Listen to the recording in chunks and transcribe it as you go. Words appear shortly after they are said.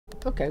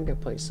Okay, I'm gonna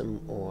play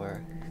some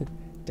more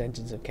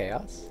Dungeons of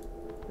Chaos.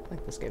 I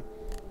like this game.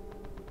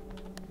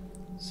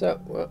 So,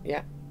 well,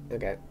 yeah,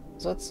 okay.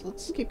 So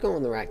let's keep going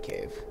in the rat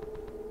cave.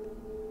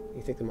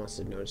 You think the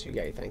monsters notice you?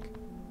 Yeah, you think.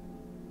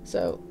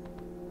 So,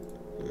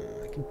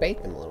 I can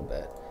bait them a little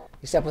bit.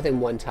 You step within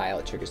one tile,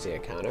 it triggers the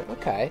encounter.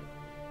 Okay.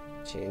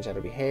 Change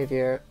auto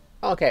behavior.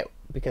 Okay,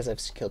 because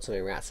I've killed so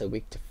many rats, they're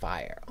weak to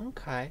fire.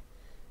 Okay.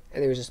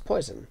 And they resist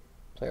poison.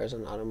 Players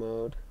on auto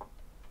mode.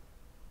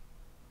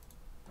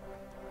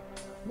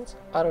 What's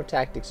auto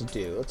tactics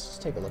do? Let's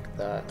just take a look at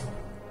that.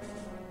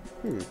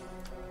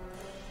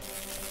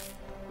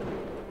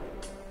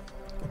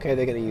 Okay,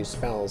 they're gonna use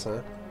spells,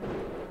 huh?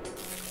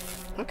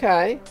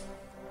 Okay.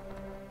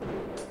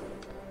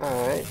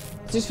 Alright.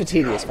 Just for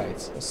tedious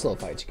fights. Or slow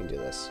fights, you can do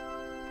this.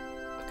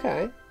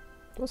 Okay.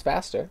 That was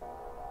faster.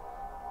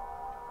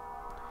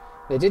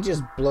 They did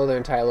just blow their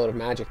entire load of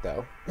magic,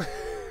 though.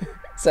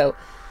 So,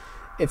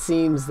 it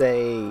seems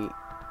they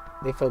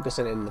focus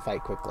on ending the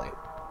fight quickly.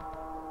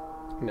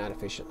 Not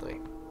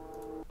efficiently.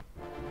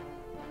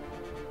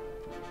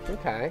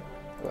 Okay.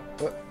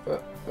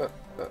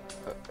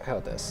 How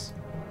about this?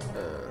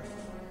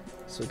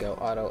 So we go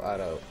auto,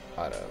 auto,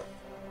 auto.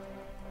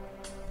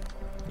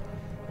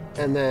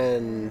 And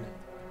then...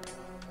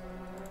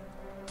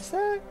 Is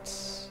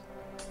that...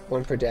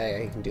 1 per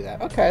day, I can do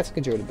that. Okay, that's a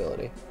good druid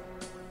ability.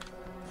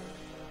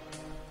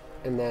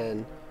 And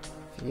then...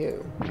 For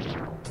you...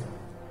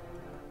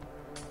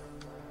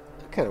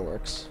 That kind of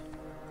works.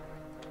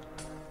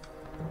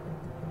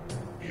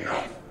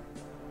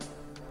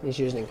 He's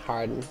using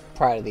Harden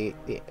prior to the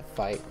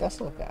fight.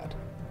 That's not bad.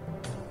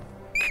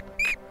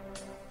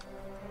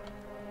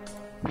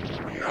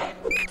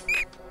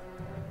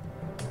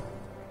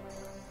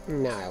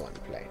 Now I want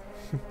to play.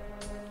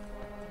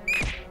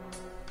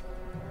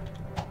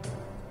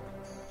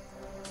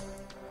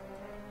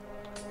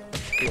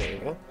 There you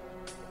go.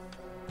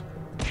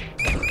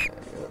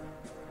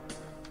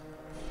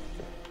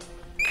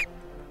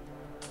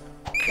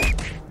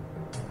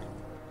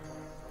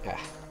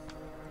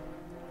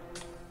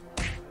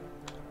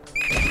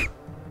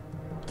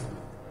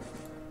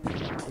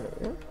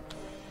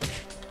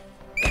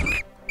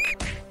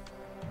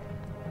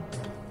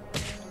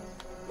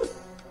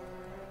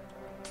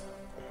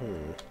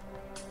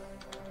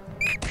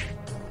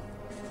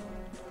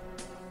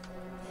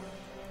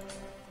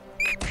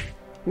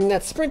 And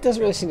that sprint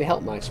doesn't really seem to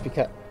help much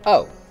because...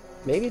 Oh,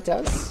 maybe it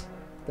does?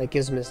 That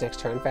gives him his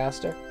next turn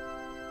faster?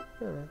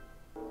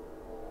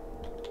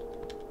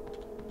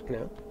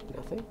 No?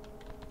 Nothing?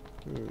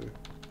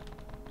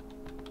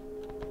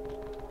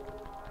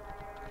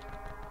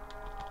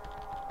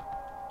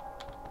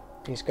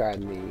 He's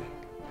guarding the...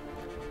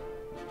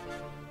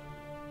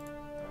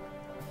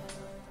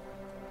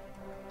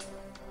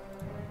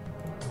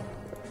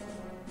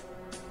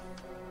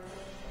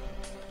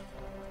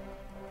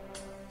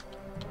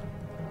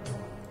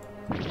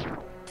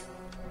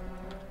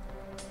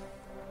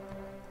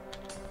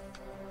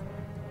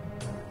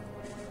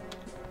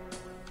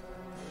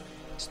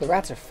 The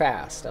rats are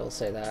fast, I will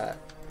say that.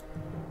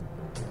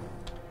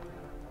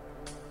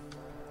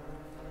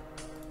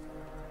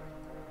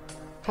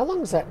 How long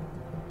is that?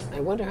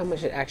 I wonder how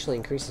much it actually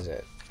increases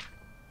it.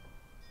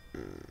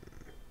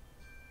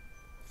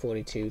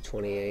 42,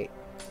 28.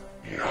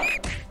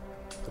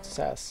 What's this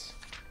S?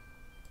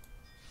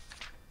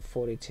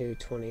 42,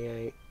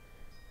 28.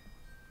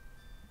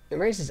 It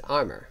raises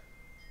armor.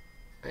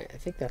 I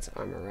think that's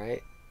armor,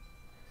 right?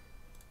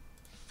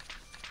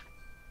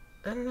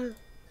 I don't know.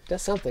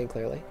 Does something,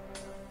 clearly.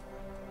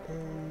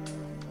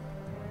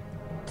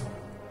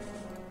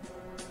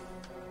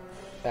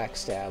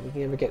 Backstab. We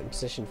can never get in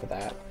position for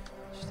that.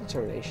 Just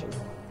determination.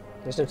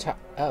 There's no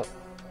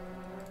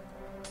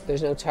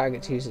There's no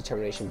target to use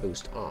determination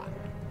boost on.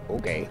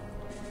 Okay.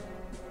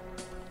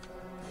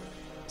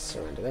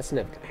 Surrender. That's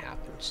never gonna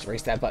happen. Just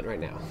erase that button right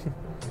now.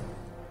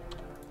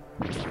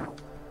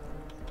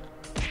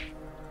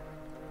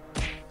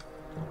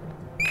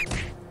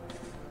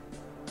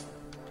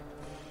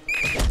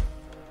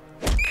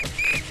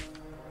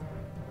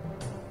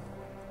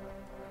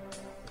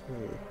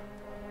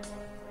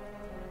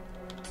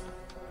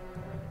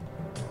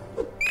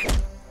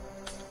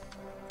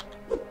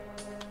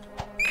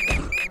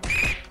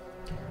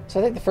 So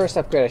I think the first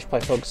upgrade I should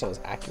probably focus on is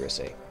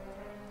accuracy.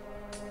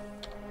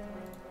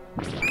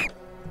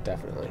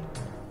 Definitely.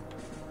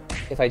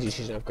 If I do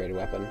choose an upgraded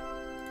weapon.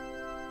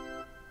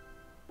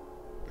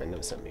 I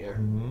know something here.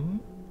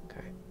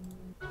 Okay.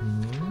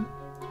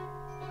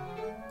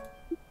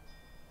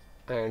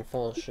 Iron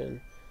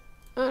falchion.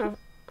 Oh,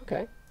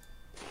 okay.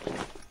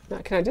 Now,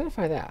 can I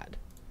identify that?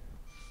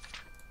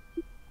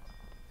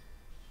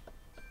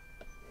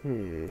 I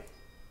mean,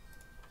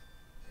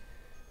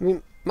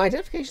 my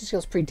identification skill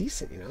is pretty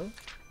decent, you know?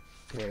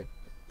 I mean,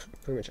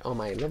 pretty much all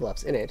my level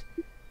ups in it.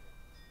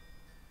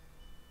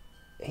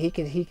 He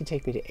can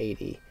take me to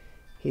 80.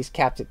 He's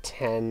capped at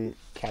 10,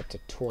 capped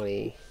at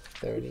 20,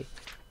 30.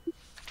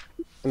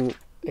 I mean,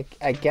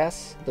 I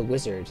guess the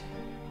wizard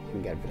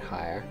can get a bit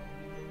higher.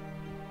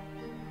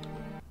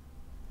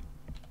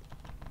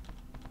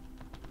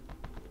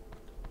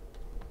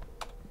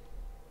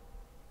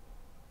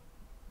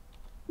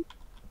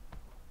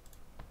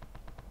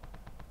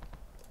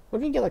 What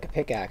if you can get like a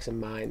pickaxe and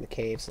mine the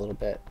caves a little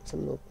bit?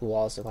 Some of the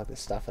walls look like there's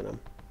stuff in them.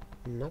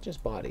 Not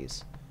just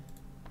bodies.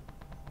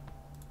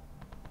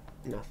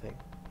 Nothing.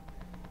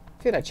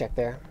 Figured I'd check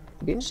there.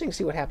 It'd be interesting to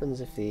see what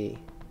happens if the...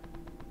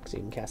 Because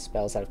you can cast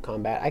spells out of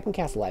combat. I can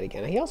cast light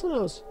again. He also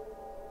knows...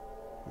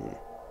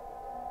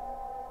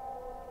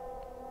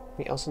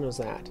 He also knows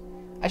that.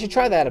 I should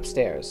try that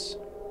upstairs.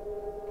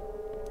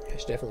 I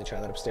should definitely try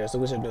that upstairs. The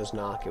wizard knows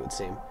knock, it would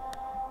seem.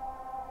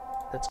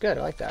 That's good.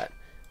 I like that.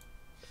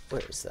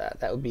 Where is that?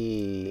 That would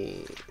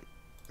be...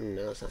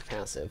 No, it's not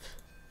passive.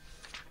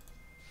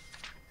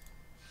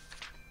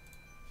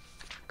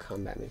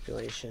 Combat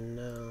manipulation,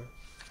 no.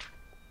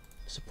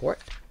 Support.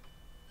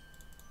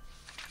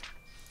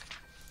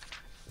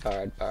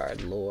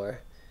 Bard, lore.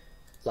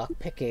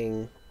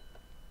 Lockpicking.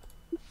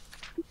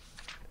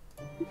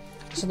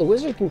 So the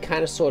wizard can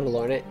kind of sort of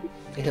learn it,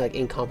 like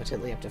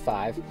incompetently up to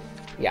 5.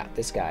 Yeah,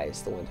 this guy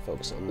is the one to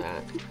focus on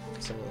that.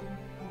 So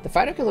the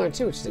fighter can learn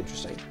too, which is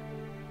interesting.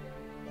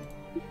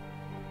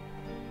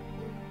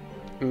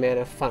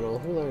 Mana funnel,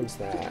 who learns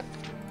that?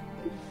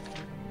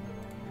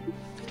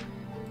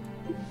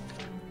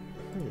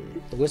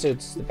 The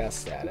wizard's the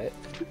best at it.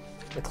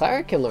 The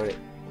cleric can learn it.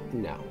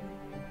 No.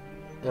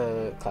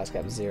 Class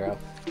cap 0.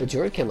 The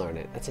druid can learn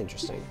it. That's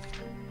interesting.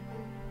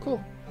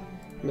 Cool.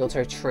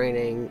 Military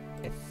training,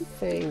 I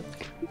think...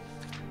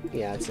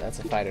 Yeah, that's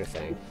a fighter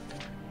thing.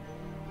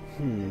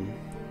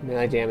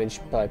 Melee damage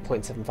by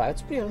 0.75.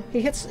 It's, you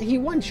know, he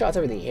one-shots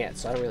everything he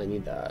hits, so I don't really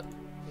need that.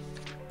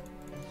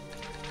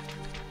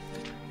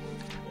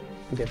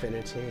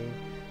 Divinity.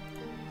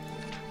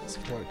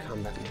 Support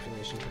combat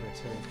manipulation for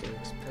attack.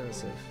 Phoenix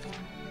passive.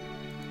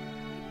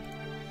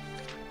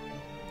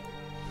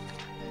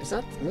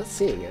 I'm not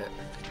seeing it.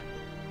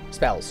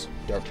 Spells.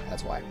 Derp,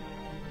 that's why.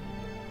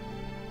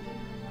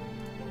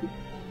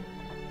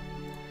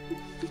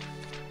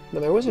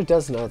 Now, my wizard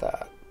does know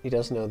that. He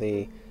does know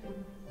he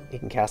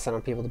can cast that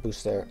on people to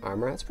boost their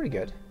armor. That's pretty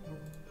good.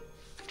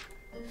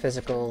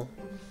 Physical.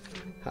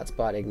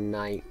 Hotspot,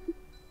 ignite.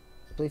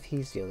 I believe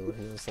he's the only one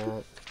who knows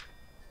that.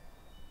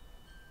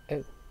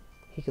 Oh,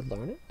 he could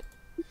learn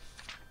it?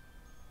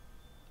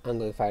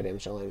 Unlimited fire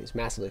damage on enemies.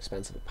 Massively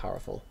expensive and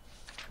powerful.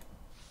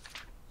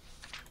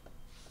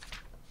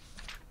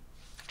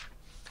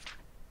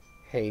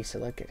 Haste. I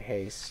like it.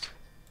 Haste.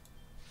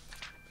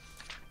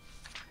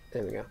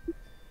 There we go.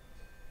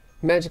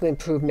 Magically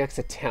improve next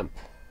attempt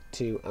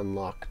to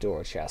unlock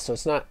door chest. So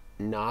it's not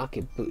knock,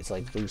 it's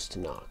like boost to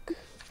knock.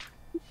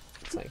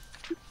 It's like...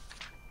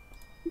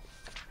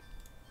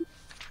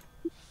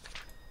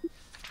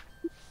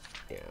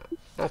 Yeah.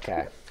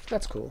 Okay.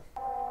 That's cool.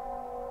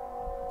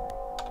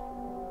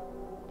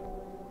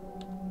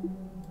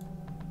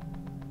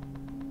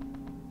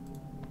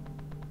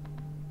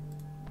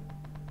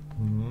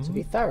 So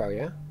be thorough,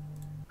 yeah?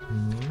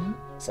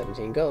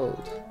 17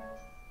 gold.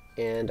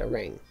 And a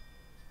ring.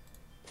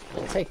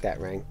 I'll take that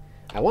ring.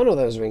 I wonder what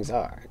those rings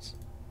are.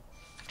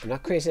 I'm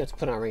not crazy enough to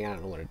put on a ring. I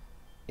don't know what it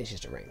is. It's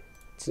just a ring.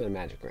 It's not a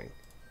magic ring.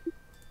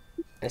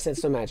 I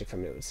sense no magic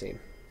from it, it would seem.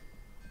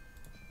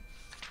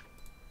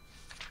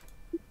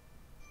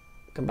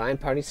 Combined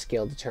party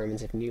skill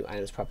determines if new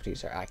items'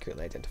 properties are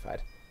accurately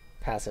identified.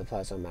 Passive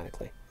applies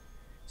automatically.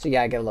 So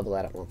yeah, I gotta level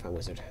that up more for my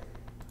wizard.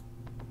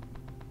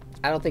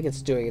 I don't think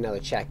it's doing another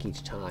check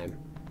each time.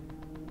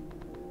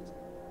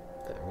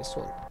 This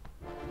one.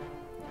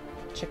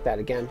 Check that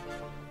again.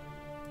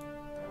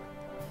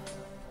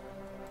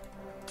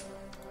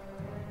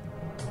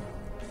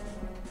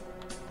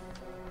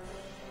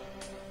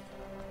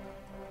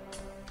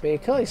 I mean,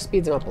 it clearly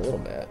speeds him up a little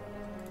bit.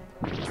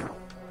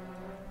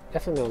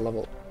 Definitely gonna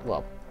level...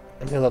 Well,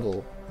 I'm gonna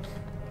level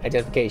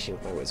identification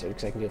with my wizard,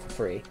 because I can do it for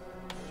free.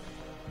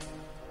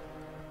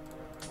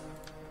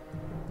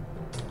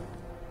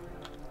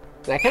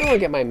 And I kind of want to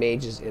get my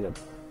mages in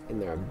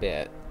there a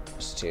bit,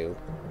 just to...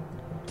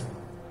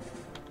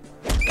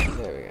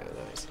 There we go,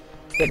 nice.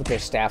 Get up their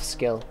staff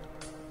skill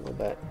a little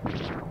bit.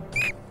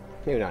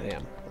 Maybe not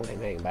him. I'll let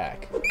him hang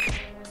back.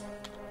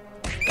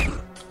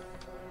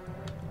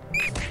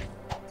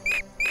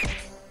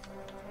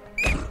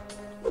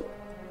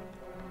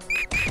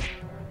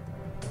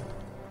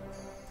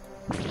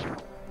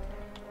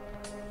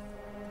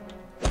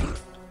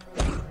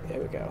 There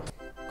we go.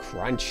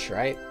 Crunch,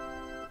 right?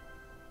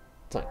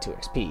 It's not 2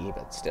 XP,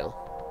 but still.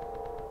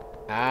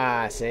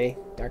 Ah, see?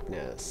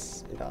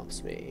 Darkness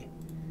envelops me.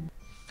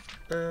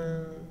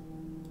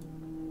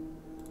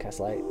 Cast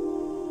light.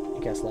 You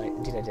cast light.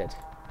 Indeed I did.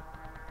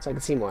 So I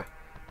can see more.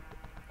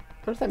 I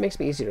wonder if that makes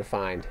me easier to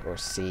find or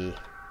see.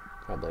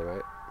 Probably,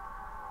 right?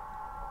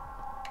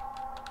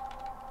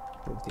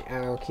 Move the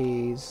arrow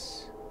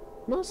keys.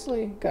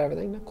 Mostly got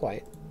everything, not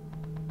quite.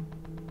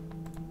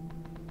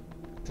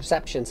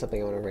 Perception,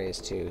 something I want to raise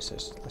too, so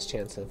there's less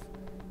chance of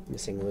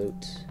missing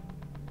loot.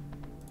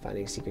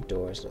 Finding secret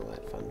doors and all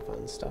that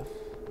fun stuff.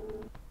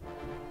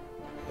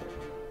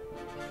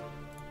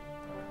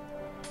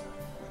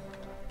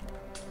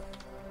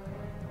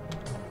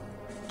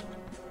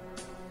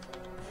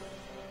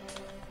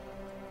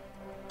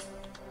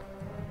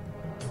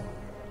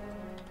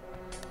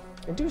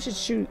 Maybe we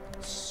should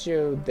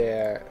show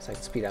there so I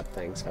can speed up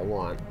things if I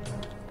want.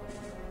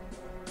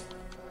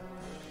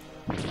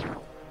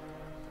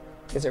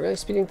 Is it really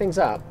speeding things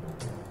up?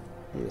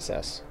 Let me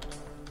assess.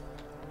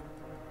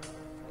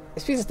 It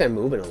speeds up them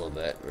moving a little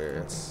bit.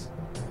 It's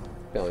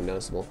barely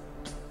noticeable.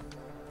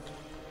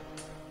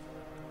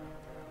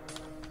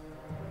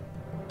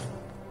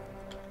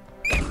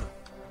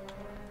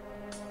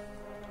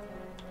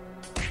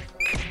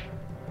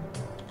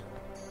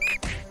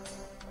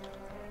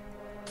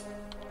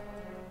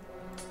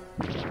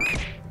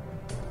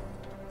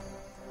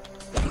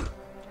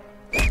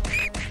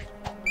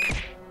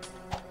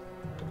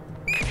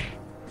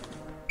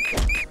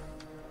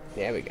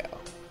 There we go.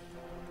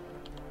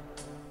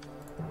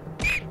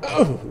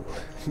 Oh,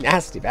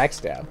 nasty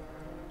backstab.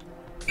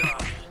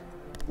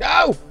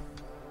 No!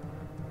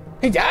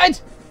 He died?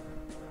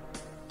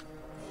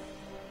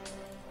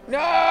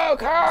 No,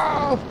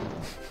 Carl!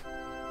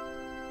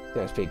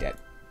 No, he's pretty dead.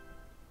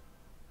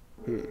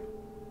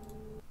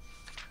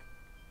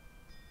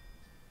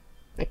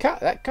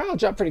 That Carl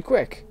dropped pretty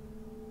quick.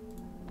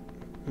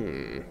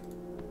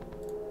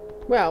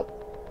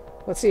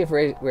 Well, let's see if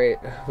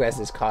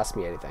reses cost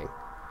me anything.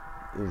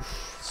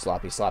 Oof,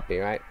 sloppy,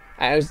 right?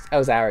 I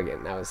was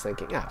arrogant. I was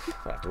thinking, I don't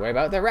have to worry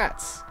about the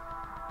rats.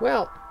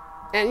 Well,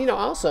 and you know,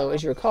 also,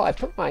 as you recall, I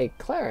put my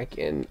cleric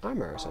in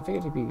armor, so I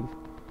figured he'd be...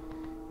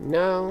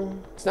 No,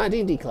 it's not a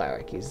D&D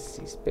cleric. He's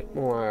a bit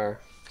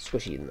more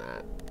squishy than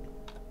that.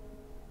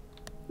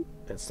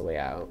 That's the way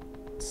out.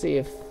 Let's see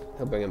if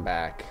he'll bring him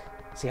back.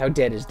 See how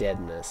dead is dead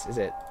in this. Is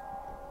it...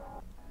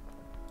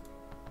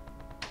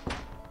 I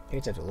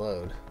have to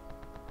load.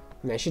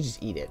 I mean, I should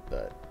just eat it,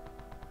 but...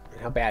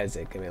 How bad is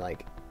it? Gonna be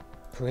like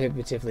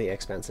prohibitively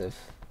expensive.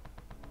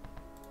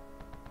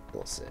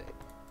 We'll see.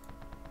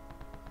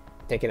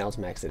 Take an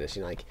Ultima Exodus,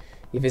 you know, like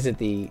you visit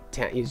the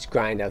town, you just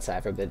grind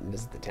outside for a bit and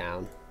visit the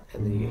town,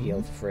 and then you get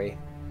healed for free.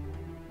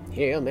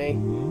 Heal me.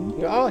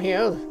 You're all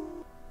healed.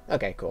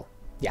 Okay, cool.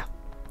 Yeah,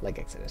 like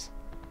Exodus.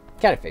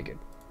 Kind of figured.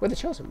 We're the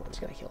chosen ones.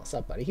 You gotta heal us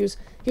up, buddy. He was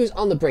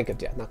on the brink of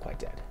death, not quite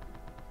dead.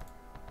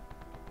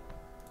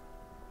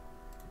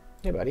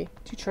 Hey, buddy.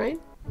 Do you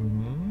train?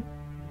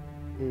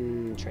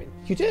 Train.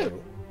 You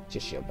do?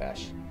 Just shield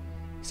bash.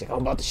 He's like, how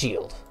about the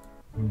shield?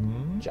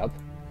 Job.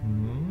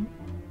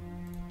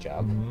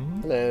 Job.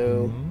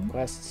 Hello.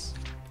 Quests.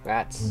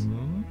 Rats.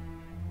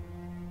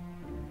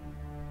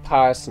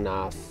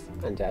 Parsnath.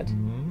 Undead.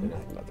 Know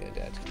nothing about the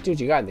undead. Dude,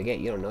 you got in the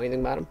gate. You don't know anything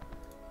about him?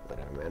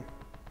 Whatever, man.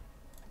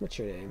 What's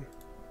your name?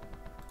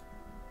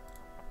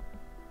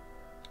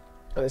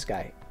 Oh, this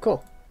guy.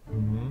 Cool.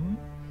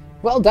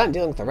 Well done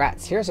dealing with the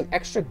rats. Here are some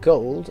extra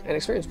gold and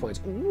experience points.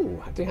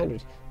 Ooh,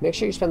 300. Make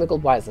sure you spend the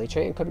gold wisely.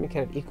 Training and equipment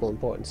can have equal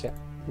importance. Yeah.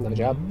 Another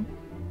job.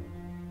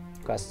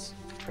 Quests.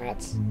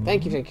 Rats.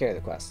 Thank you for taking care of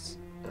the quests.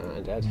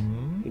 Undead.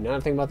 You know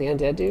nothing about the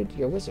undead, dude?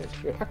 You're a wizard.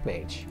 You're an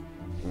archmage.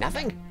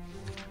 Nothing?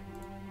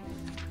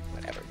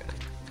 Whatever, man.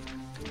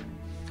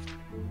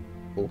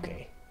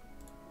 Okay.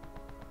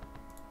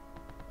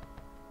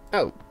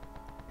 Oh.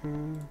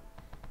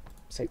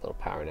 Let's take a little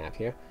power nap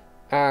here.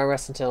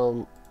 Rest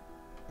until...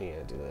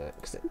 Yeah, do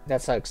that. Cause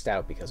that's sucked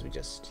out because we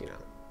just, you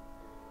know.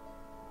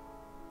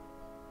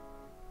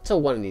 Until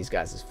one of these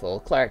guys is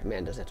full. Cleric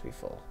man does have to be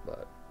full,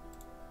 but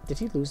did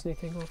he lose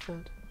anything off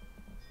that?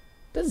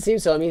 Doesn't seem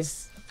so. I mean,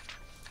 he's...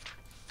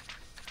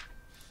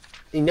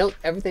 You know,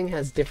 everything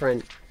has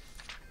different.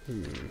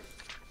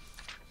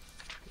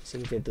 So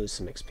he did lose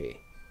some XP.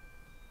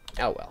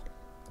 Oh well,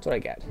 that's what I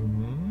get.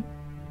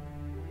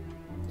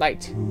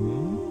 Light.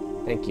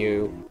 Thank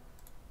you.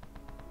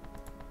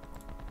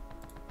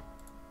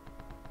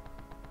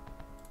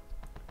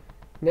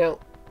 Now,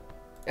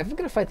 if I'm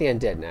going to fight the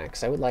undead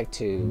next, I would like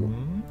to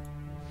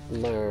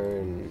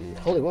learn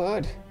Holy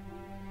Word.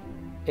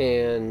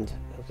 And,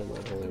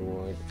 Holy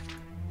Word,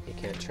 you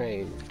can't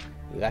train.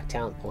 You lack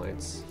talent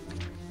points.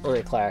 Only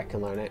a cleric can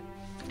learn it.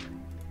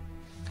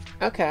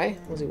 Okay,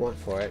 what does he want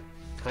for it?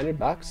 100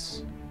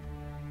 bucks?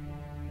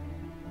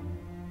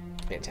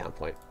 And talent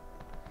point.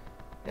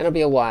 And it'll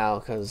be a while,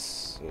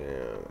 because, you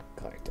know,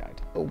 cleric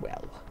died. Oh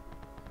well.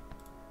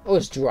 Oh,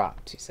 it's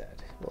dropped, he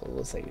said. Well,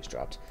 let's say he was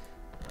dropped.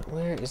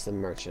 Where is the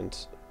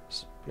merchant?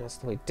 That's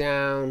the way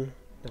down,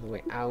 another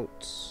way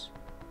out.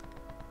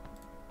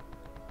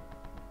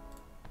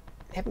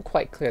 I haven't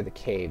quite cleared the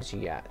caves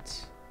yet.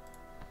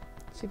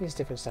 Let's see if there's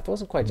different stuff. I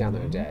wasn't quite down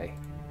there today.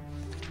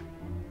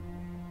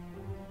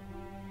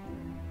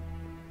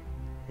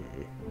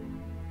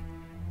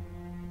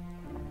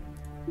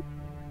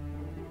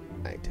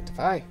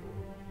 Identify.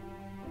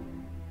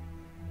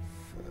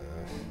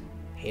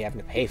 Hate having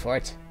to pay for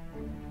it.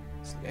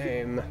 His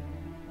name.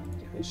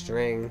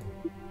 String.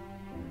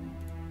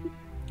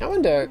 I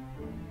wonder.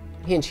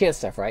 He enchants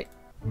stuff, right?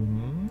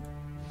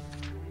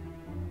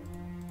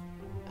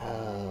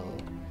 Oh,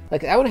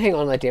 like I want to hang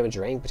on to that damage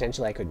ring.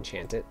 Potentially, I could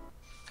enchant it.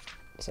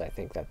 So I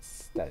think that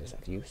is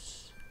of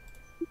use.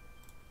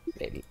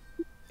 Maybe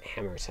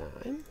hammer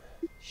time.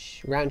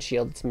 Round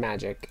shield. It's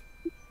magic.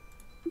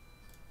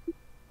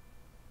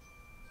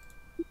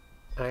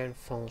 Iron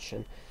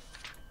falchion.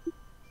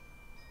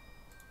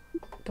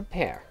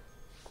 compare.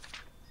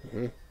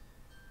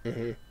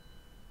 The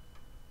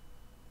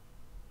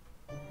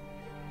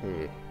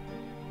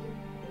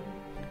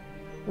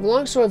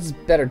longsword's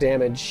better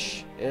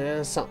damage.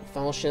 Some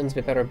falchion's a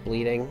bit better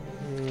bleeding.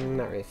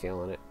 Not really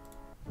feeling it.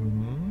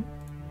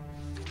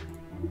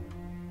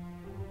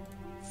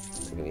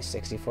 Give me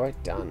 60 for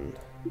it. Done.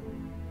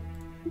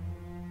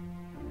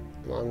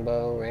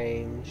 Longbow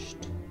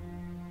ranged.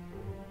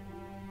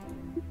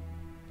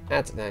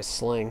 That's a nice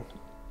sling.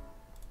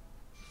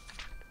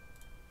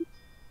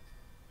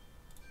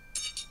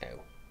 Oh.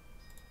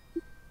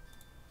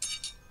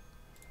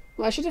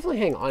 Well, I should definitely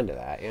hang on to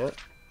that, yeah?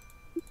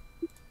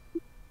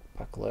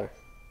 Buckler.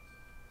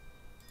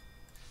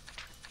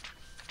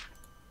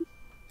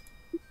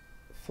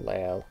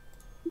 Flail.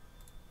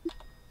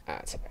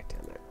 Let's head back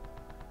down there.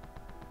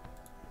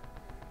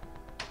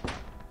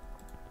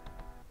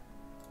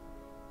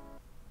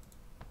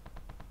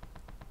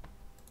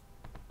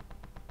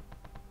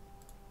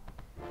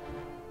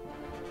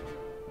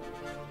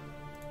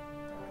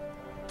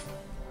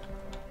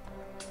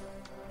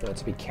 Now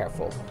to be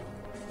careful.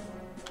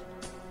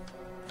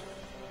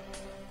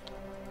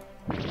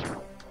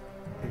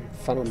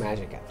 Funnel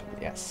magic,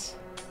 yes.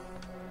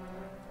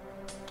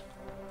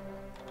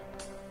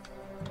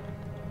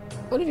 I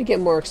wonder if you get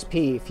more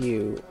XP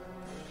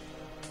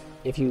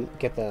if you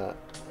get the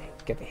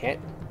hit.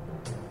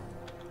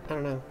 I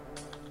don't know.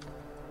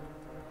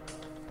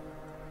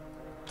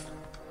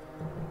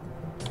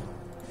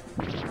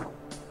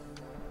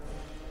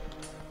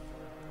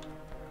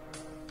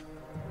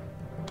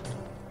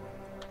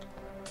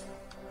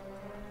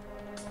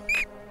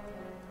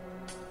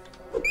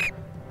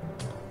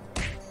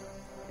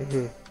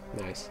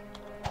 Nice.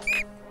 A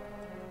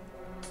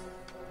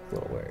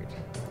little worried.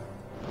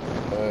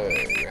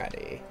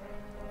 Ready.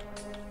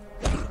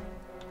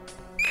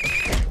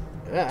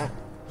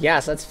 Yeah,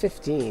 so that's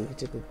 15. He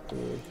took the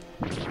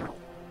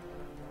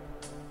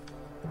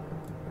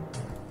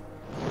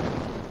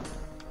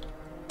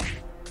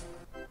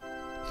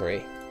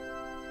 3.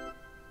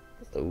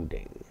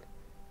 Loading.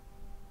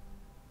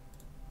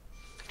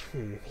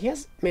 He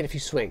has made a few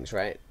swings,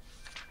 right?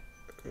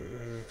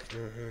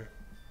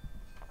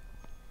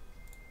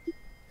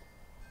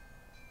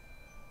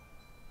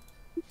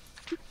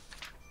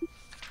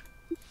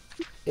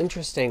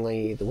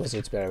 Interestingly, the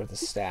wizard's better with the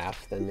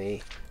staff than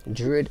the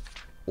druid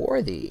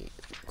or the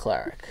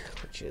cleric,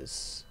 which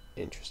is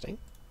interesting.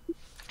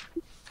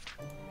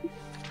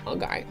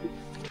 Okay.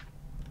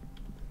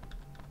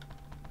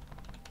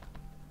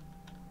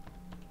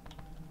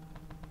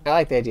 I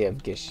like the idea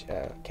of Gish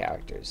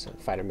characters,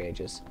 fighter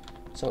mages.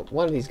 So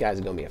one of these guys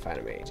is going to be a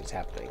fighter mage. It's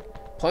happening.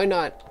 Probably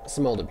not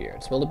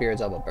Smolderbeard.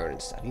 Smolderbeard's all about burning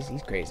stuff. He's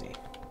crazy.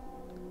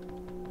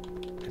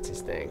 That's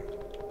his thing.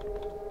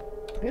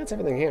 I think that's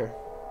everything here.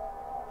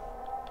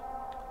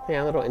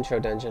 Yeah, a little intro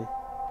dungeon.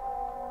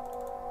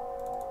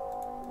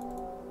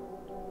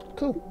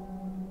 Cool.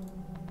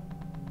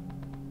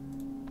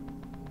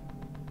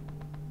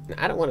 Now,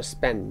 I don't want to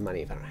spend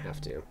money if I don't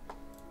have to.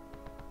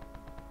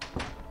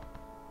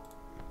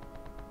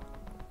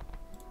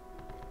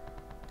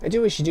 I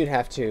do wish you do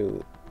have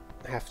to.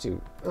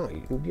 Oh,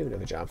 you have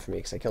another job for me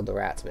because I killed the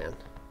rats, man.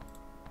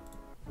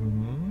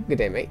 Good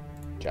day, mate.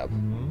 Job.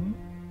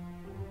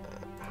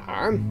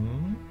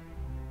 Harm.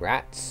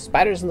 Rats.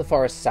 Spiders in the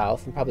forest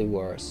south, and probably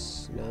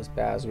worse. Not as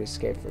bad as we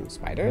escaped from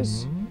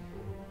spiders.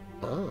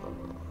 Oh.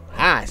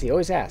 Ah, see,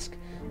 always ask.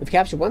 We've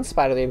captured one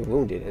spider they were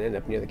wounded and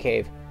ended up near the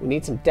cave. We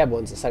need some dead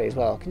ones to study as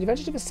well. Can you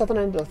venture to the southern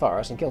end of the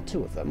forest and kill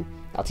 2 of them?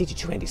 I'll teach you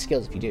 2 handy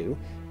skills if you do.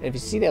 And if you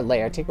see their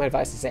lair, take my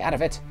advice and stay out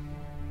of it.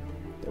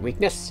 Their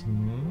weakness.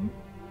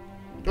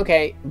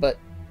 Okay, but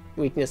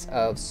weakness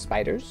of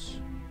spiders.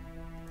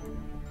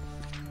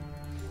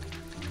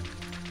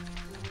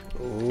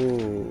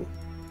 Ooh.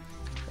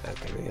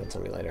 Okay, maybe he'll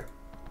tell me later.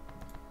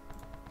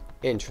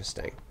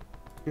 Interesting.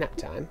 Nap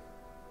time.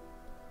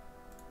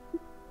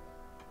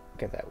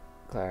 Get that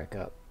cleric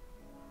up.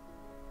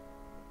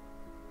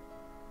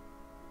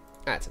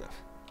 That's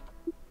enough.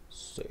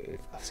 Save.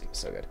 Oh, this game's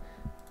so good.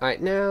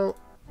 Alright, now...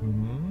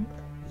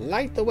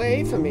 light the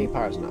way for me,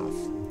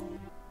 Parsnoth.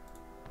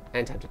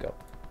 And time to go.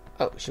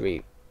 Oh, should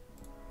we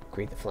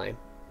greet the flame?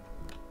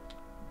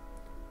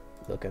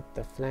 Look at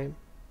the flame.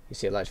 You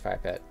see a large fire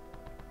pit.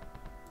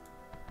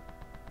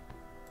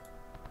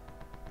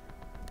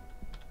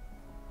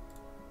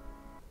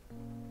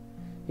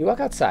 You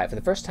walk outside for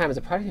the first time as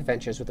a party of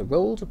adventurers with a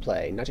role to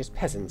play, not just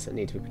peasants that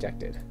need to be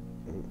protected.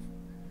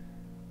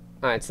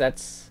 Alright, so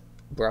that's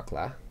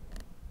Brookla.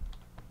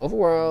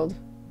 Overworld.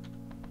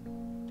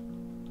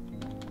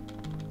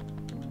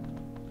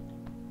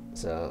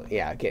 So,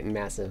 yeah, getting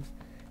massive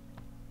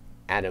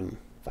Adam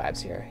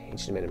vibes here.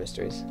 Ancient Amanda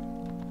Mysteries.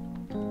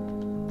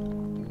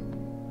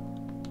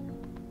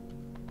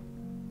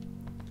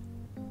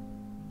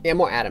 Yeah,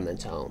 more Adam than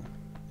Tome.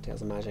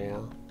 Tales of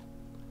Majel.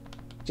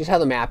 Just how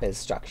the map is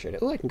structured.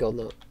 Oh, I can go in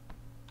the...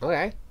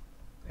 Okay.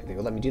 I think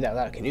it'll let me do that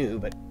without a canoe,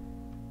 but...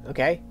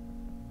 Okay.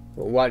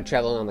 We're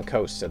traveling on the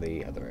coast of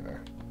the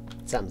river.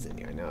 Something's in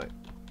here, I know it.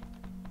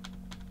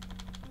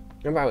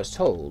 Remember I was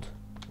told...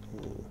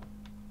 Ooh.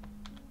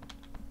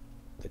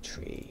 the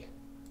tree.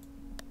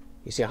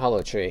 You see a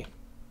hollow tree.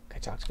 Can I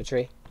talk to the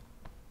tree?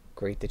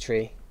 Greet the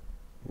tree?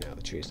 No,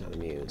 the tree's not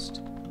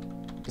amused.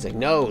 He's like,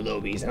 no,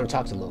 Lobies. I don't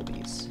talk to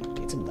Lobies.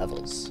 Get some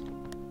levels.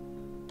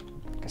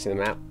 Can I see the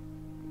map?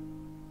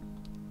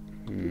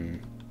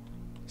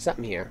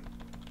 Something here.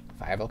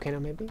 Fire volcano,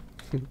 maybe?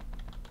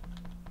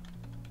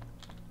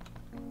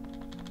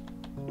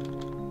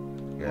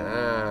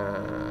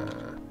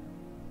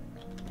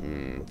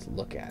 Let's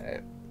look at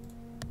it.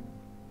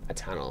 A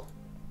tunnel.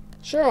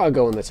 Sure, I'll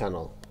go in the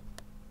tunnel.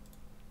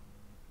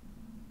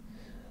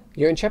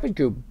 Your intrepid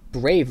group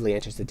bravely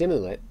enters the dimly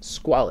lit,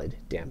 squalid,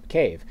 damp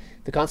cave.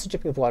 The constant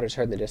dripping of water is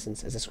heard in the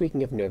distance as the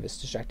squeaking of nervous,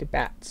 distracted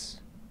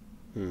bats.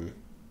 I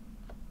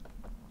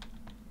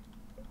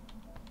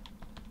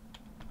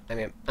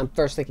mean, I'm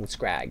first thinking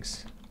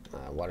scrags,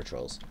 water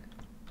trolls,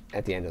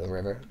 at the end of the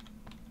river.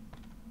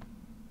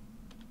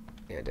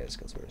 Yeah, it is.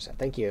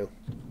 Thank you.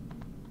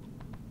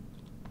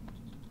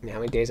 I mean, how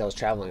many days I was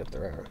traveling up the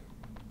river.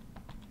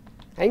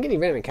 I didn't get any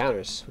random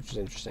encounters, which was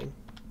interesting.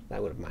 I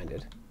would have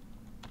minded.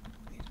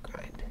 Need to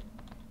grind.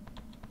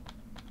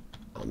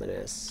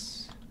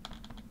 Ominous.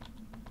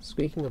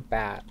 Squeaking of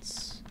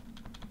bats.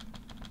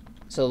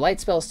 So the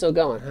light spell is still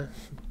going, huh?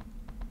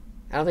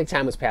 I don't think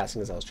time was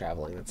passing as I was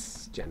traveling.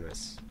 That's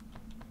generous.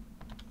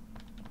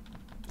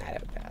 I'd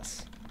have it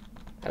pass.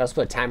 I'd also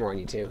put a timer on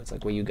you too. It's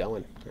like, where you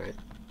going, right?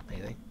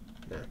 Anything?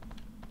 No.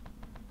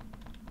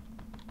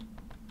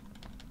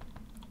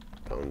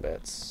 Bone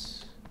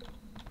bits.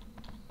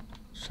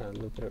 Try to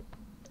loop it up.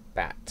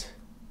 Bat.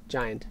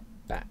 Giant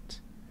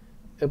bat.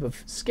 Group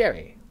of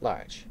scary,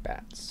 large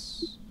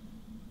bats.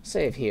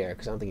 Save here,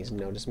 because I don't think he's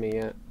noticed me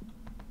yet.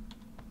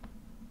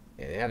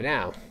 Yeah, they have it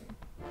now.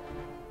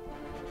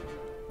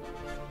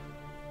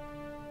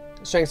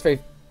 Strength's very...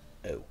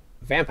 Oh.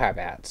 Vampire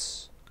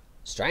bats.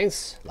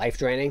 Strengths? Life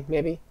draining,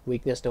 maybe?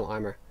 Weakness, no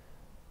armor.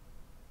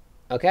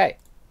 Okay.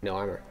 No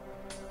armor.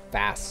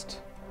 Fast.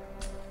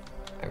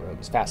 My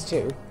rogue is fast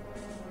too.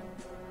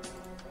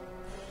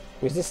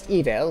 Resist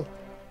evil.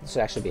 This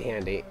would actually be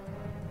handy.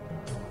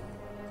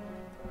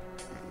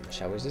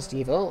 Shall resist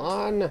evil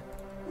on...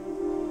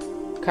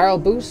 Carl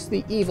boosts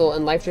the evil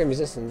and life drain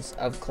resistance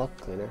of Cloak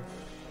Cleaner.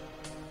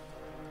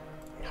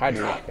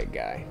 Harden up, big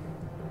guy.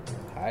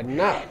 Harden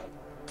up.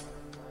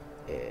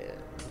 And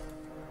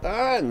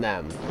burn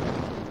them.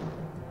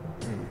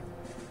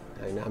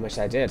 I don't know how much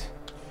I did.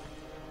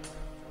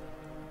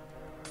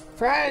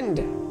 Friend!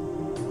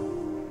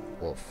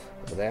 Wolf,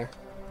 over there.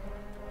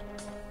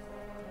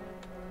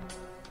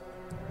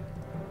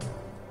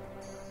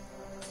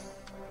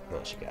 What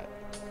else you got?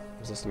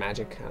 Resist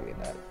magic? I don't need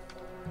that.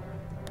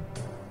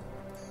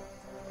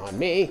 On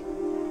me!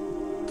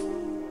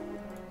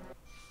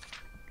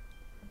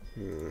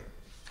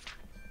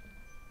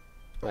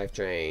 Life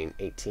drain,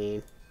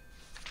 18.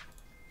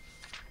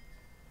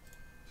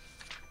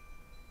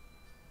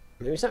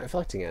 Maybe it's not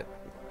reflecting it.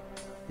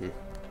 What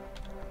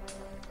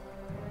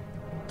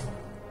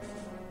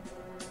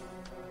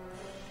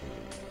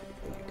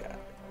you got?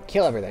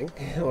 Kill everything,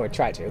 or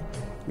try to.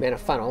 Mana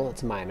funnel,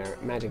 that's minor.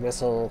 Magic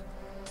missile,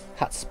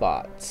 hot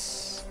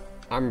spots,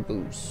 armor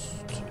boost.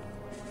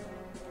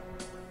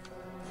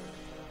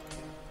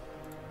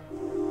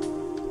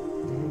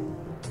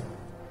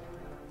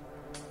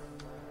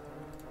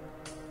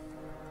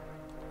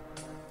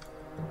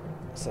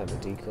 Set a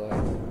decoy.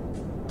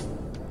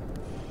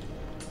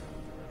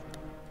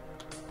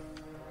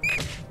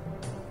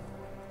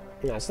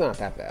 No, it's not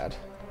that bad.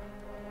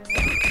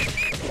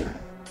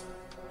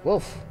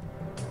 Wolf.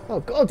 Oh,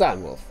 go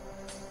down, wolf.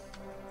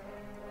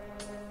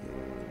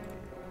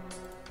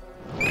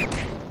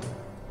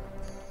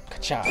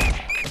 Ka-cha.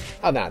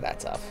 Oh, they're not that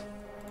tough.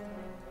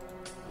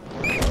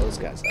 Those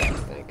guys are, I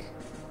think.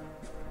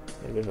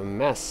 A bit of a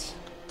mess.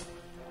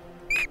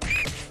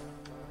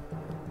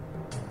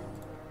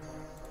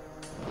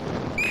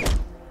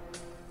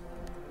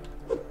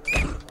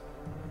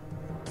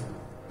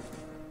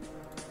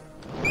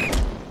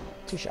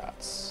 Two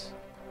shots.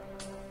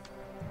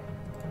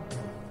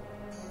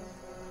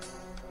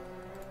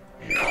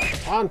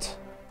 Taunt.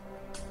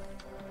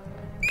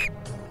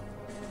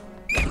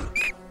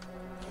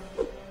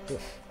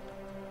 Oof.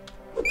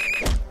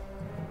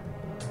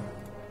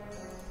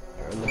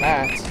 Burn the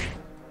bat.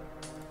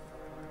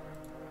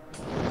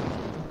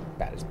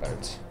 Bat is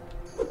burnt.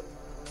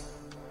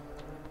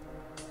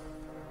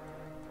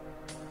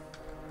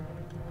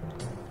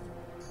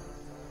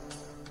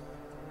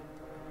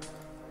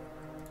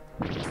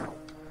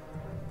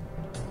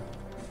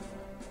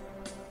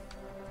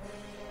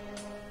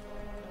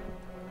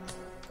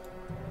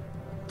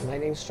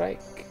 Lightning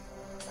strike.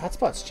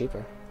 Hotspot's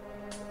cheaper.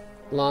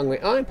 Long way.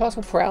 Oh,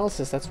 impossible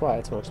paralysis. That's why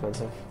it's more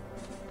expensive.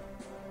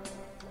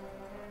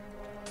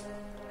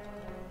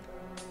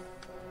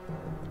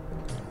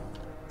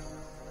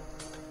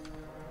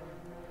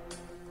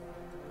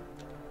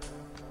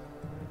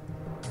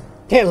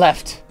 They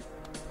left.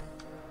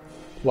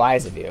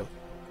 Wise of you.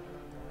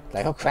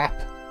 Like, oh crap.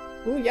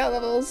 Ooh, yeah,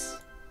 levels.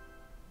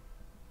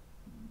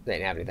 They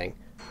didn't have anything.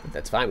 But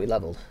that's fine. We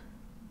leveled.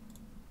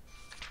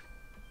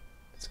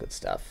 That's good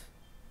stuff.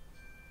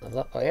 Level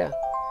up. Oh yeah.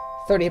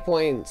 30 hit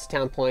points,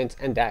 talent points,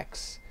 and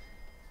dex.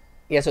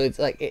 Yeah, so it's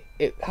like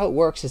how it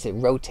works is it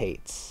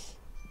rotates,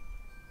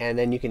 and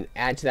then you can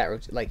add to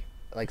that like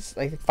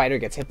the fighter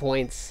gets hit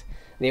points,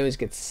 and the always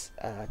gets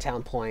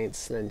talent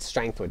points, and then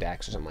strength or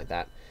dex or something like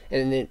that.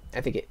 And then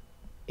I think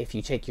if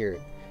you take your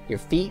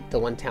feat, the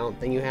one talent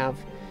thing you have,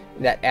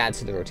 that adds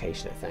to the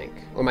rotation, I think,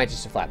 or it might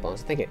just a flat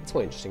bonus. I think it's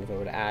more interesting if it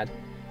were to add.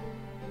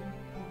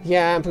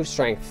 Yeah, improved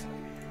strength.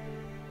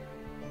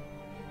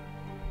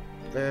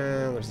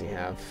 What does he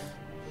have?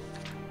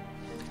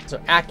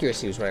 So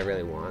accuracy is what I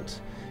really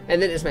want.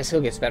 And then as my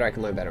skill gets better, I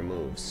can learn better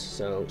moves.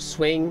 So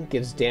swing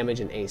gives damage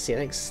and AC. I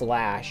think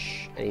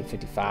slash, I need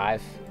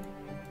 55.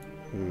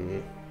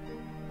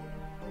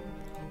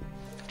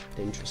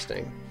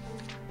 Interesting.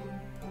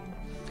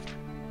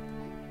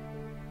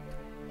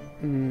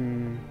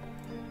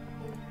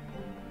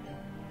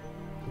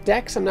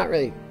 Dex, I'm not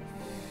really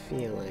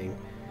feeling.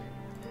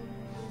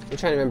 I'm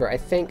trying to remember. I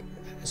think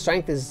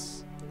strength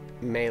is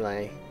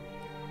melee,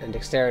 and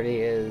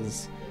dexterity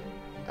is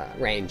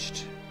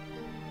ranged.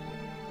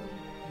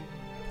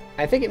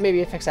 I think it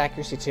maybe affects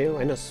accuracy too.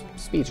 I know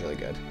speed's really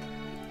good.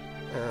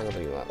 I'll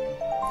bring you up.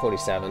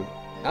 47.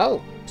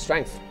 Oh,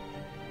 strength.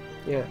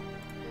 Yeah.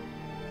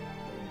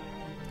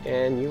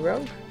 And you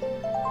rogue?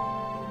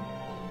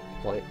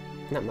 Point.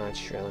 Not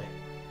much, really.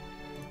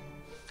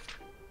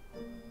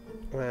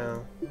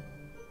 Well.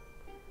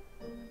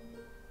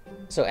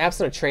 So,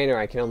 absent a trainer,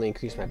 I can only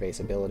increase my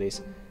base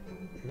abilities.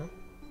 Not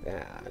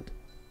bad.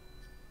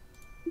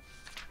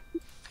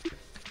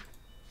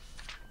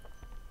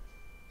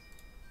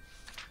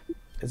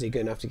 Is he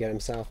good enough to get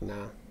himself?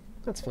 Nah.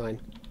 That's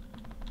fine.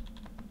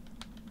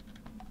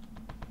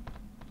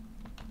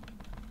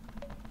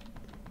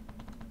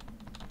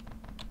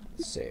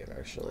 Save,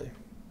 actually.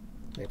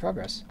 Make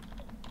progress.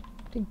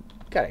 He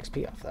got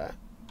XP off that.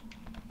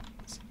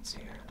 Let's see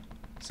here.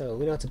 So,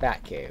 we know it's a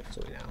bat cave,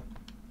 so we know.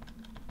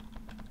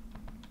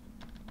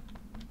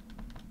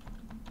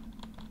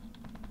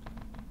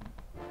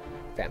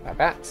 Vampire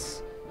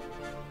bats.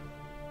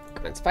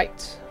 Commence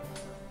fight.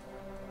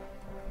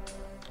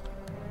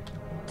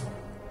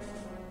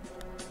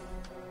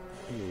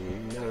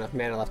 Not enough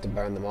mana left to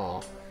burn them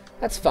all.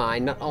 That's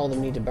fine, not all of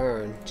them need to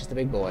burn, just the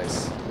big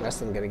boys. The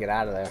rest of them gotta get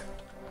out of there.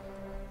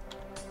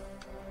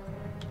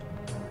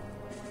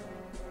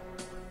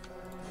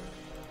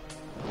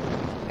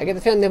 I get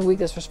the feeling they have a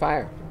weakness for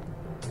fire.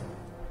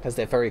 Because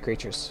they're furry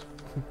creatures.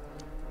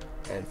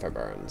 And for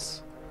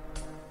burns.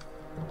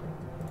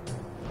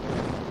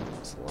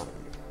 That's a lot.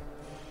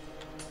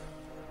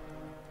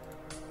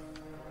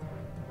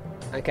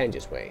 I can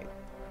just wait.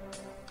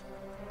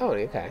 Oh,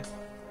 okay.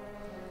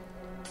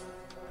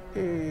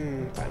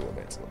 Fine, we'll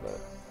advance a little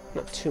bit.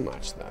 Not too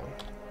much, though.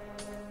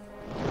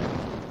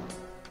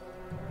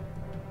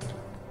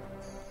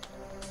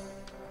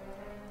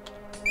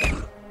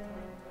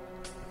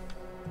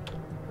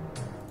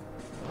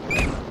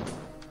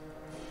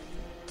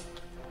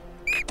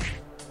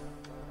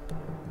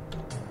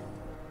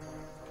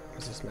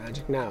 Is this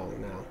magic? No,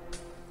 no.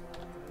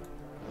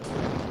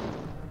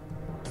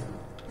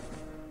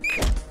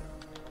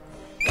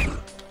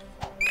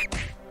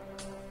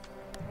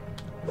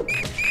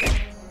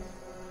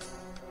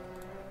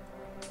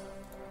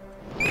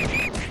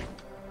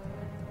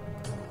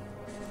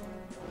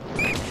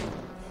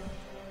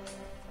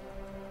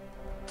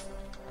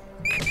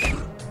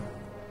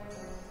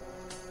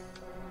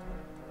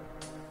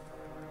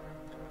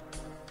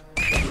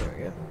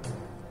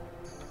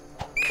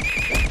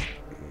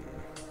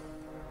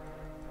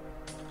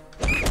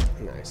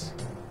 Nice.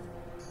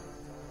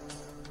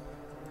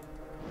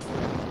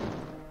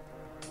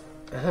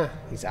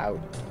 He's out.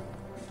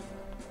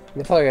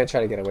 They're probably gonna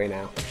try to get away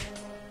now.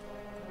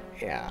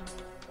 Yeah.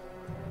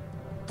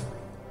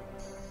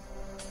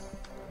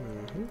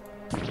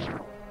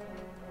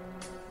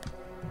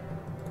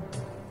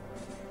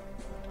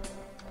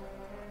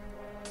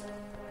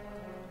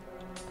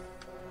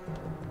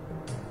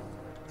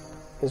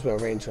 This is where a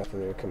range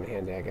weapon would come in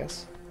handy, I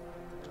guess.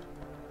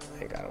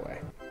 They got away.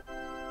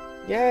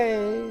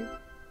 Yay!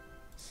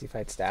 See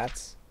fight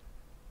stats.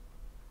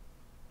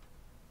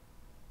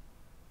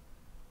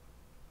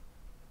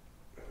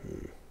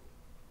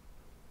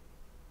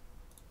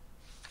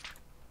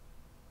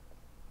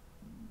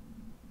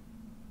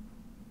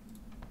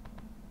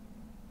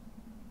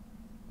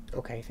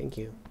 Okay, thank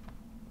you.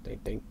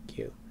 Thank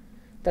you.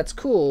 That's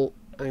cool.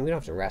 I mean, we don't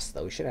have to rest,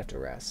 though. We should have to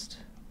rest.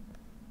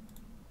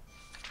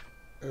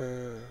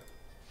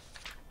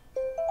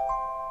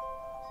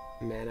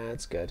 Mana,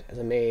 it's good. As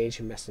a mage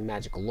who messed in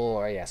magical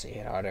lore, yeah, so you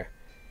hit harder.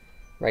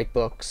 Write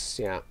books,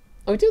 yeah.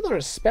 Oh, we did learn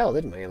a spell,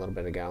 didn't we, a little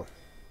bit ago?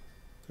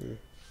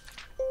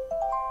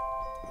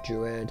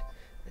 Druid.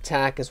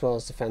 Attack as well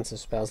as defensive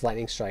spells.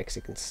 Lightning strikes,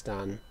 you can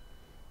stun.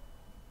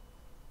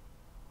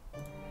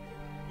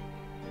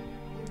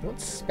 What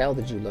spell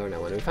did you learn, I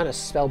wonder? We found a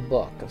spell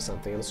book of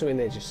something. I'm assuming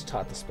they just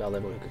taught the spell to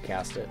everyone who could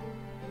cast it.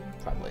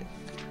 Probably.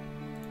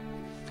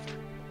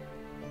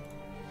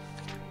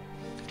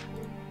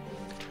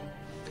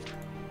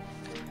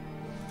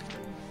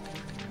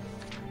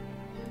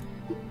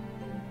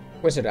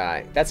 Wizard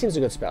Eye. That seems a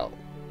good spell.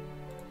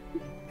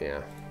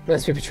 Yeah.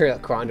 Must be Betrayal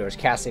at Krondor's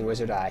casting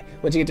Wizard Eye.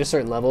 Once you get to a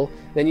certain level,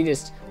 then you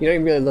don't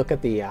even really look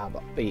at the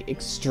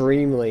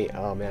extremely.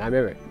 Oh man, I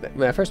remember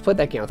when I first played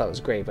that game, I thought it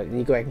was great. But when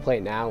you go back and play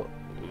it now,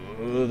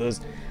 ooh,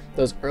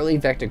 those early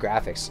vector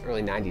graphics,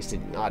 early '90s,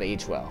 did not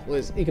age well.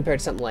 You compared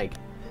to something like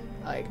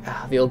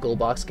the old gold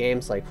box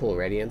games like Pool of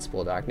Radiance,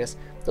 Pool of Darkness.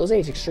 Those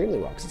age extremely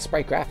well because it's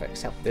sprite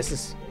graphics. Hell, this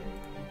is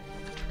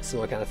a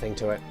similar kind of thing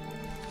to it.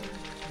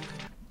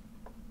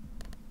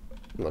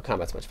 And the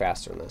combat's much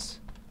faster in this.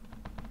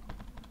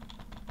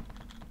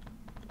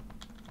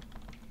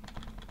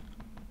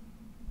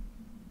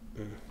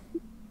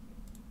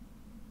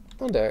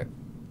 Don't do it.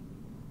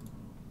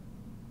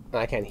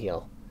 I can't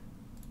heal.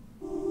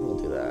 We'll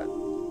do that.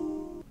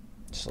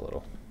 Just a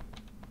little.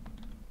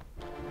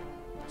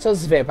 So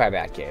this is Vampire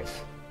Batcave.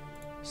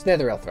 So they're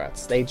the real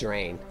threats. They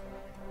drain.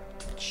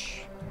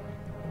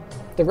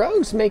 The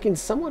rogue's making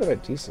somewhat of a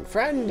decent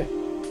friend.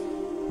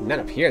 None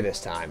up here this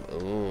time.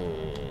 Ooh,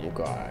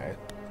 okay.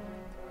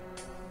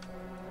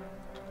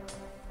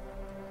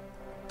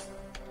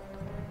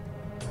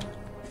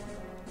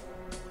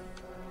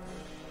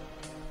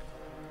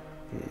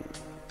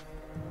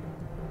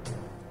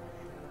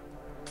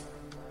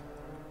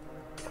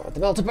 I want the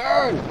bell to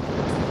burn!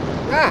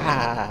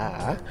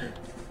 Ah!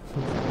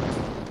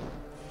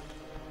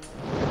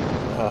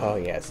 Oh,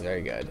 yes,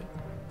 very good.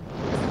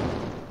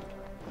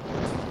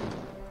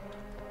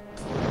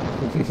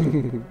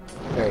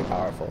 Very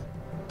powerful.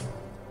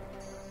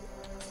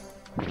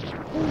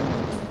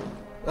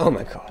 Oh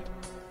my god.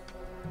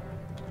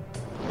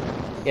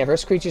 Yeah,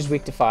 first creature's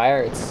weak to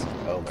fire, it's...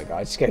 Oh my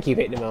god, just gotta keep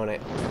hitting him on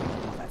it.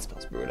 Oh, that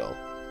spell's brutal.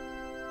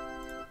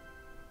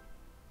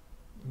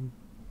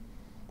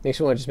 Makes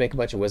me want to just make a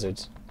bunch of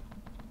wizards.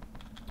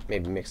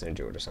 Maybe mix in a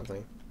druid or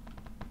something.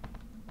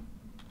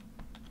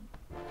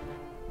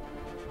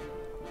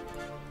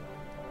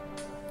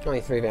 Only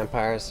 3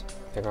 vampires.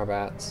 Vampire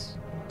bats.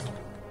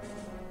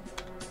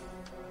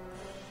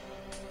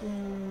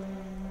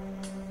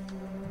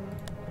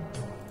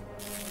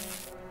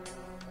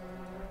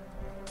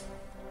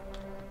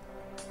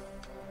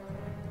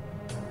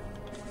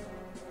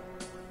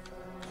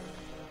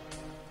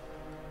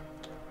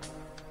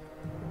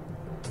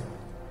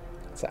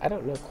 So I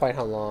don't know quite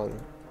how long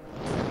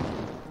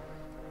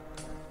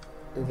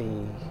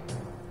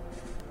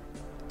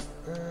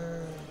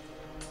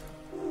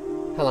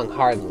how long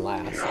Harden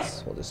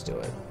lasts. We'll just do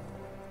it.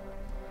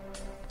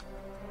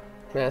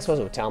 Man, I suppose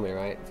it would tell me,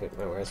 right? If it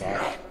wears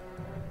off.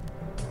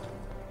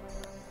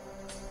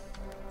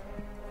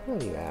 What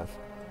do you have?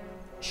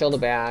 Shoulder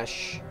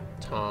bash,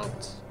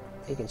 taunt.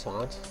 You can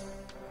taunt.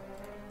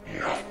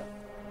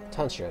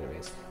 Taunt your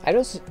enemies. I have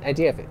no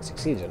idea if it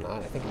succeeds or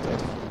not. I think it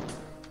did.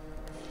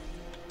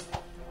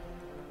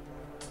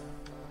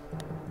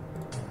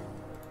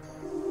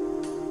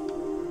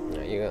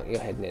 No, you're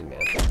heading in, man.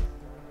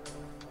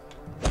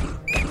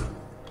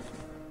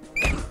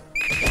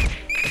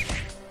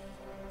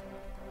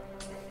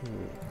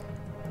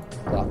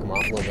 Block him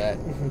off a little bit.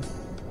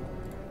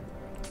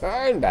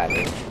 Burn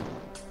badly.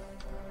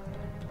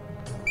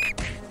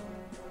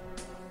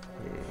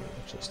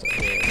 Actually, stay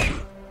here.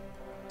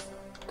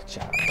 Good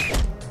job.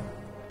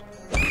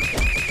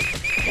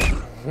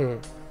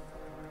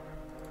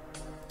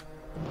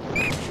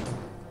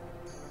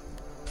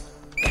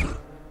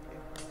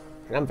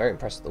 And I'm very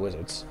impressed with the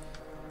wizards.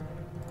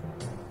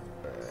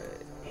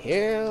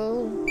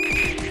 Heal.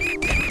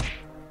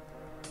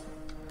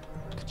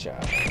 Good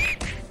job.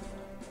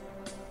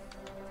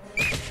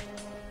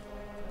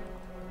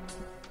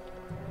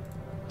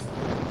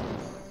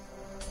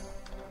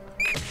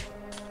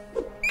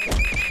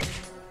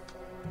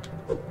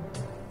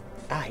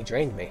 Ah, he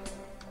drained me.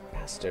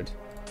 Bastard.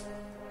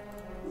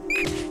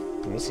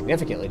 And he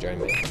significantly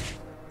drained me.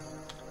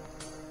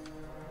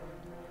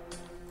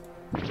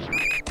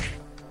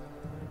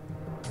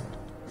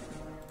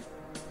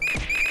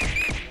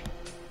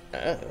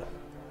 Oh.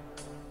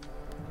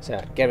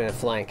 So, get him in a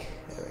flank.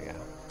 There we go.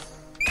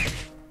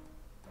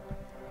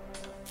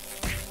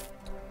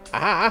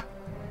 Ah!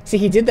 See,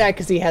 he did that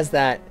because he has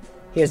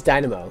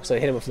Dynamo, so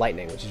it hit him with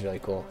lightning, which is really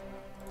cool.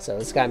 So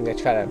this guy, I'm going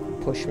to try to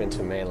push him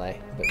into melee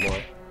a bit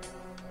more.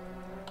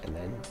 And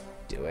then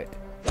do it.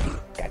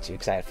 Got you,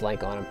 because I had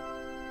flank on him.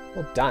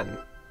 Well done.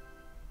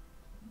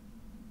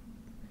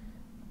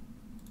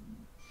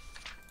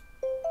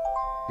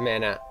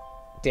 Mana.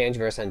 Damage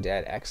versus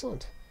undead.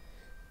 Excellent.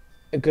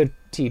 A good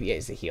TBA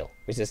is the heal.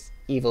 Resist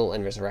evil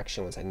and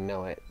resurrection once I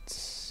know it.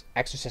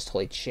 Exorcist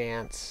Holy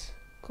Chance.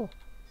 Cool.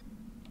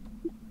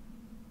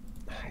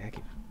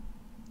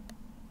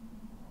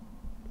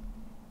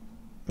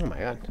 Oh my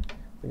god.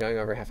 We're going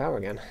over a half hour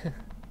again.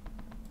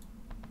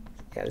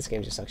 Yeah, this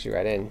game just sucks you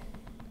right in.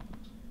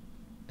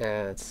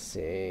 Let's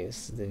see.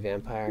 This is the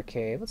Vampire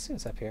Cave. Let's see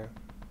what's up here.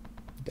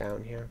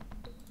 Down here.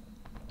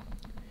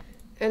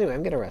 Anyway,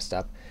 I'm gonna rest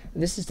up.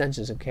 This is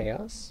Dungeons of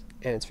Chaos,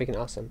 and it's freaking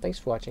awesome. Thanks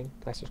for watching.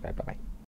 Like, subscribe. Bye-bye.